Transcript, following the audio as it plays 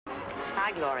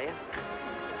Hi, Gloria.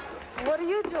 What are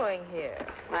you doing here?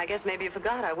 I guess maybe you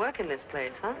forgot I work in this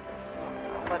place, huh?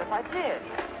 What if I did?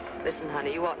 Listen,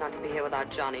 honey, you ought not to be here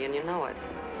without Johnny, and you know it.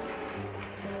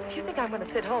 If you think I'm going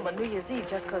to sit home on New Year's Eve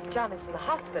just because Johnny's in the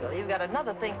hospital, you've got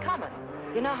another thing coming.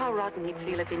 You know how rotten he'd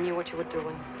feel if he knew what you were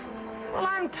doing? Well,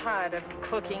 I'm tired of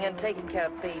cooking and taking care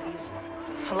of babies.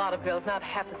 A lot of girls, not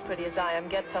half as pretty as I am,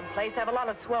 get someplace, have a lot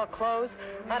of swell clothes.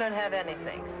 I don't have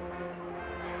anything.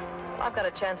 Well, I've got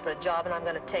a chance for a job, and I'm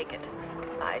going to take it.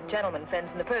 My gentleman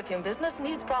friend's in the perfume business, and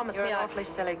he's promised You're me an awfully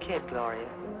silly kid, Gloria.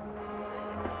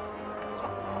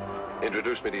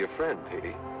 Introduce me to your friend,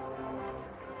 Petey.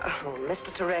 Oh,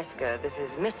 Mr. Tereska, this is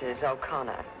Mrs.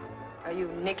 O'Connor. Are you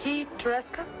Nikki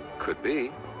Tereska? Could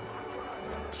be.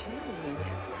 Gee.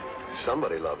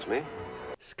 Somebody loves me.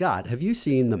 Scott, have you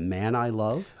seen The Man I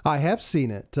Love? I have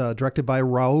seen it, directed by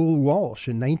Raoul Walsh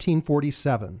in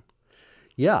 1947.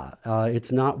 Yeah,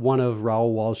 it's not one of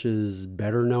Raoul Walsh's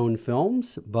better-known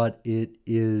films, but it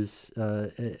is.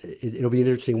 It'll be an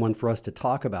interesting one for us to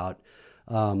talk about.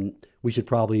 We should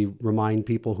probably remind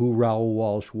people who Raoul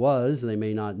Walsh was. They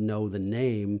may not know the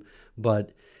name,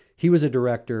 but he was a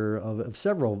director of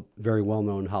several very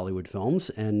well-known Hollywood films,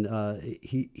 and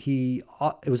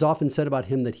it was often said about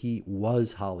him that he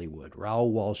was Hollywood.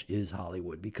 Raoul Walsh is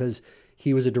Hollywood because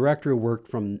he was a director who worked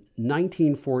from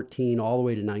 1914 all the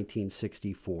way to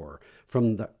 1964,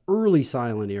 from the early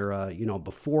silent era,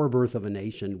 before Birth of a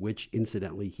Nation, which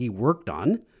incidentally he worked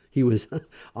on. He was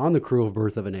on the crew of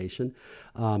Birth of a Nation.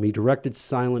 He directed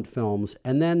silent films,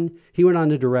 and then he went on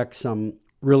to direct some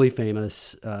really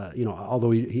famous,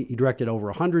 although he directed over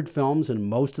 100 films,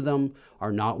 and most of them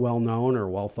are not well known or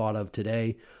well thought of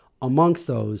today. Amongst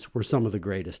those were some of the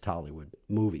greatest Hollywood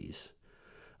movies.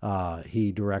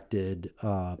 He directed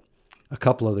a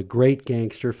couple of the great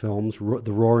gangster films,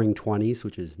 The Roaring Twenties,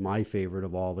 which is my favorite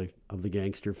of all the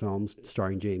gangster films,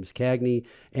 starring James Cagney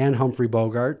and Humphrey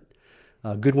Bogart.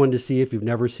 A good one to see if you've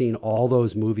never seen all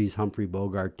those movies Humphrey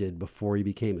Bogart did before he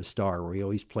became a star, where he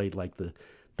always played like the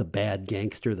bad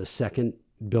gangster, the second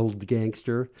billed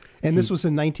gangster. And this was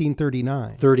in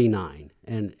 1939. 39.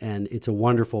 And it's a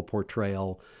wonderful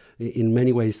portrayal, in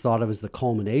many ways thought of as the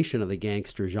culmination of the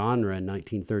gangster genre in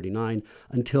 1939,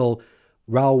 until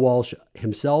Raoul Walsh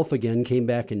himself again came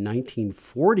back in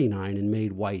 1949 and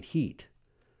made White Heat.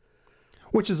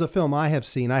 Which is a film I have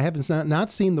seen. I have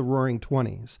not seen The Roaring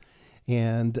Twenties.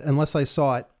 And unless I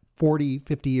saw it 40,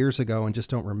 50 years ago and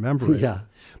just don't remember it. Yeah.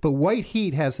 But White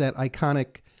Heat has that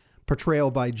iconic portrayal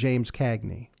by James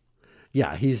Cagney.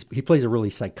 Yeah, he plays a really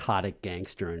psychotic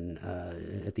gangster, and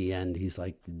at the end, he's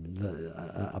like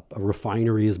a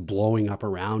refinery is blowing up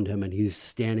around him, and he's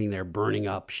standing there burning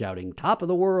up, shouting "Top of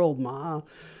the world, ma!"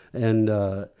 And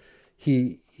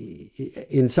he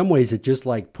in some ways, it just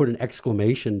like put an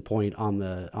exclamation point on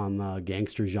the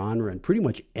gangster genre, and pretty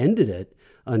much ended it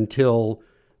until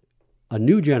a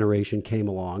new generation came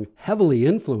along, heavily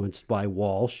influenced by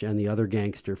Walsh and the other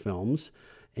gangster films,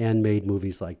 and made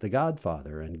movies like The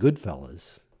Godfather and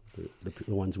Goodfellas,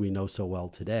 the ones we know so well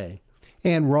today.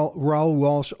 And Raoul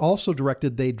Walsh also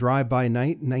directed They Drive By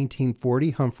Night in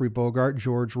 1940, Humphrey Bogart,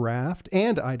 George Raft,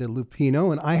 and Ida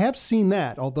Lupino. And I have seen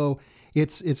that, although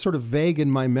it's sort of vague in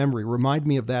my memory. Remind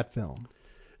me of that film.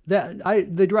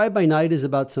 The Drive By Night is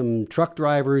about some truck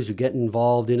drivers who get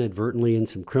involved inadvertently in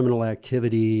some criminal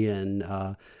activity, and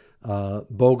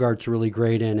Bogart's really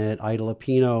great in it. Ida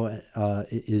Lupino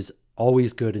is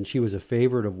always good, and she was a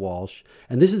favorite of Walsh.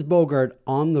 And this is Bogart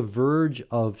on the verge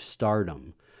of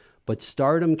stardom. But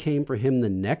stardom came for him the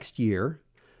next year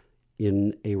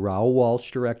in a Raoul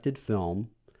Walsh-directed film.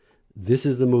 This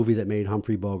is the movie that made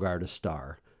Humphrey Bogart a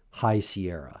star, High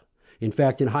Sierra. In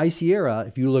fact, in High Sierra,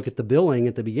 if you look at the billing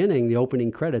at the beginning, the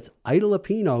opening credits, Ida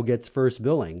Lupino gets first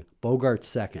billing, Bogart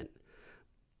second.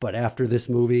 But after this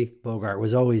movie, Bogart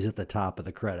was always at the top of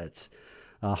the credits.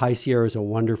 High Sierra is a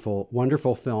wonderful,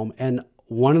 wonderful film. And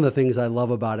one of the things I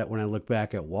love about it when I look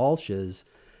back at Walsh is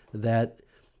that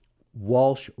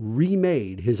Walsh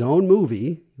remade his own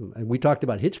movie. And we talked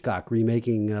about Hitchcock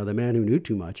remaking The Man Who Knew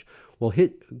Too Much. Well,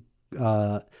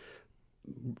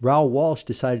 Raoul Walsh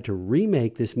decided to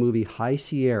remake this movie, High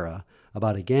Sierra,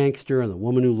 about a gangster and the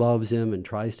woman who loves him and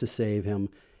tries to save him.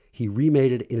 He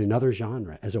remade it in another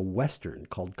genre as a Western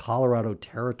called Colorado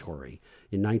Territory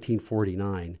in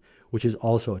 1949, which is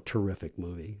also a terrific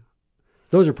movie.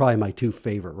 Those are probably my two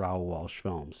favorite Raoul Walsh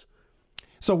films.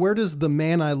 So where does The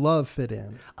Man I Love fit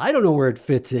in? I don't know where it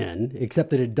fits in,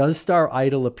 except that it does star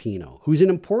Ida Lupino, who's an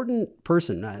important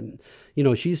person.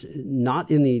 She's not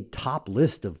in the top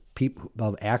list of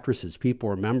actresses people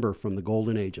remember from the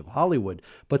golden age of Hollywood,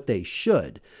 but they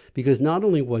should, because not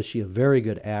only was she a very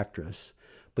good actress,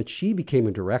 but she became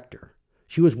a director.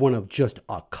 She was one of just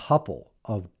a couple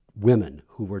of women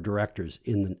who were directors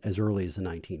as early as the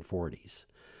 1940s.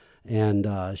 And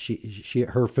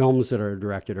her films that are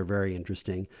directed are very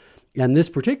interesting. And this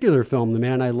particular film, The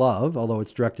Man I Love, although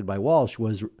it's directed by Walsh,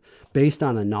 was based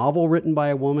on a novel written by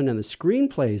a woman and the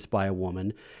screenplay is by a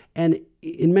woman. And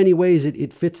in many ways,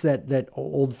 it fits that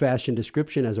old-fashioned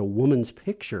description as a woman's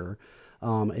picture.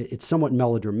 It's somewhat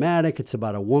melodramatic. It's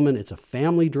about a woman. It's a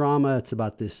family drama. It's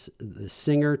about this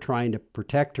singer trying to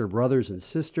protect her brothers and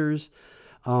sisters.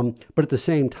 But at the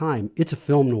same time, it's a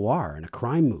film noir and a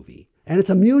crime movie. And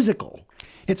it's a musical.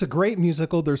 It's a great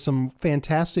musical. There's some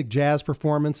fantastic jazz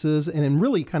performances, and it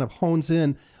really kind of hones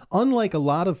in, unlike a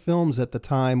lot of films at the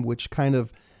time, which kind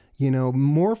of,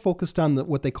 more focused on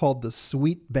what they called the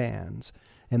sweet bands.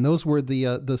 And those were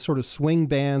the sort of swing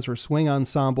bands or swing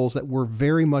ensembles that were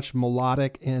very much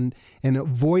melodic and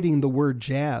avoiding the word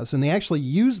jazz. And they actually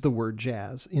used the word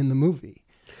jazz in the movie.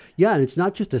 Yeah, and it's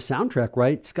not just a soundtrack,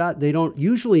 right, Scott? They don't,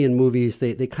 usually in movies,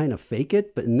 they kind of fake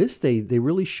it, but in this, they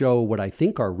really show what I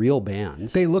think are real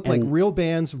bands. They look like real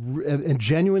bands and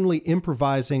genuinely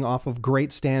improvising off of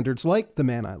great standards like The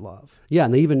Man I Love. Yeah,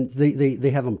 and they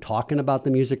have them talking about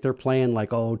the music they're playing,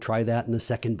 like, oh, try that in the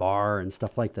second bar and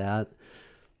stuff like that.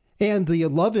 And the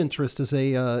love interest is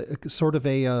a sort of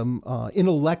a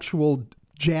intellectual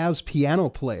jazz piano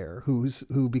player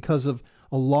who, because of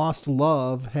a lost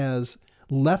love, has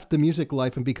left the music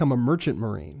life and become a merchant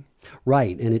marine.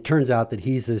 Right, and it turns out that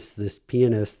he's this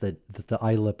pianist that the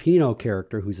Ida Lupino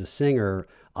character, who's a singer,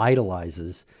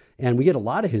 idolizes. And we get a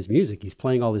lot of his music. He's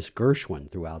playing all this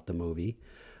Gershwin throughout the movie.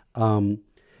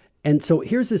 And so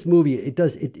here's this movie.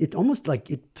 It almost like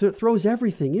it throws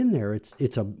everything in there.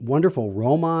 It's a wonderful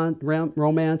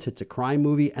romance. It's a crime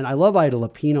movie. And I love Ida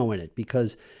Lupino in it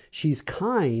because she's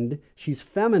kind, she's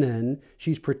feminine,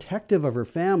 she's protective of her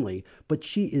family, but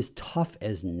she is tough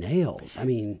as nails. I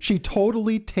mean, she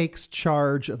totally takes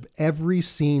charge of every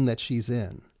scene that she's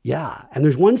in. Yeah, and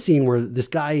there's one scene where this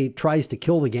guy tries to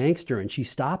kill the gangster and she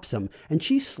stops him and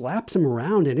she slaps him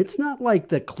around, and it's not like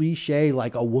the cliche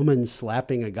like a woman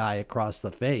slapping a guy across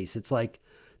the face. It's like,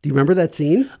 do you remember that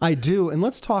scene? I do, and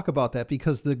let's talk about that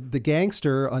because the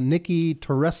gangster, Nicky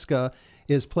Tereska,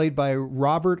 is played by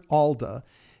Robert Alda,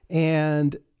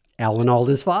 and Alan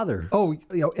Alda's father. Oh,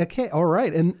 okay, all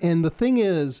right. And the thing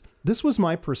is, this was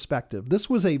my perspective. This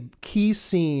was a key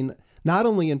scene, not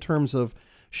only in terms of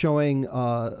showing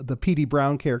the P.D.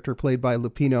 Brown character played by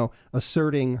Lupino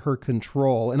asserting her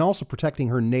control and also protecting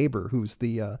her neighbor, who's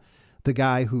the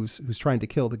guy who's trying to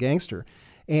kill the gangster.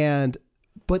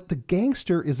 But the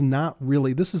gangster is not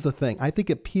really, this is the thing. I think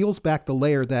it peels back the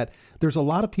layer that there's a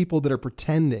lot of people that are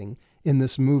pretending in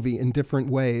this movie in different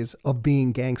ways of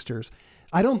being gangsters.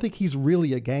 I don't think he's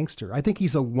really a gangster. I think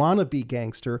he's a wannabe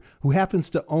gangster who happens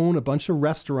to own a bunch of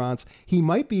restaurants. He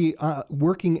might be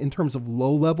working in terms of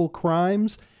low-level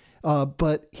crimes,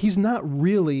 but he's not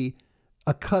really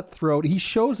a cutthroat. He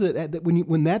shows it that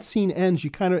when that scene ends, you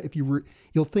kind of,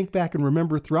 you'll think back and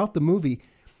remember throughout the movie,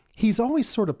 he's always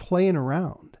sort of playing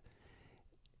around.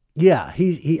 Yeah,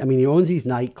 he owns these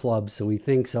nightclubs, so he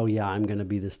thinks, oh yeah, I'm going to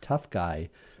be this tough guy.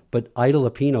 But Ida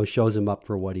Lupino shows him up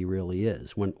for what he really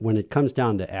is. When it comes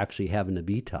down to actually having to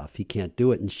be tough, he can't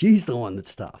do it, and she's the one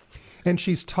that's tough. And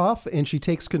she's tough, and she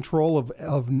takes control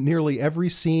of nearly every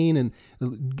scene and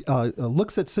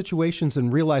looks at situations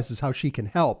and realizes how she can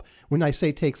help. When I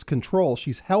say takes control,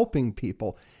 she's helping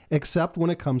people, except when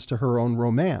it comes to her own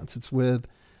romance. It's with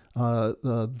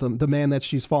the man that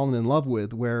she's fallen in love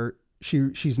with, where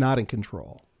she's not in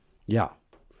control. Yeah.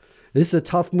 This is a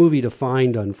tough movie to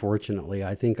find, unfortunately.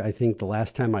 I think the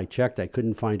last time I checked, I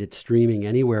couldn't find it streaming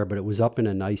anywhere, but it was up in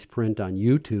a nice print on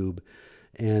YouTube.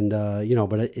 And,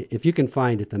 but if you can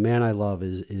find it, The Man I Love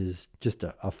is just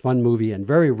a fun movie and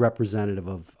very representative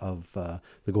of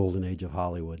the golden age of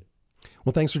Hollywood.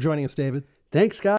 Well, thanks for joining us, David. Thanks, Scott.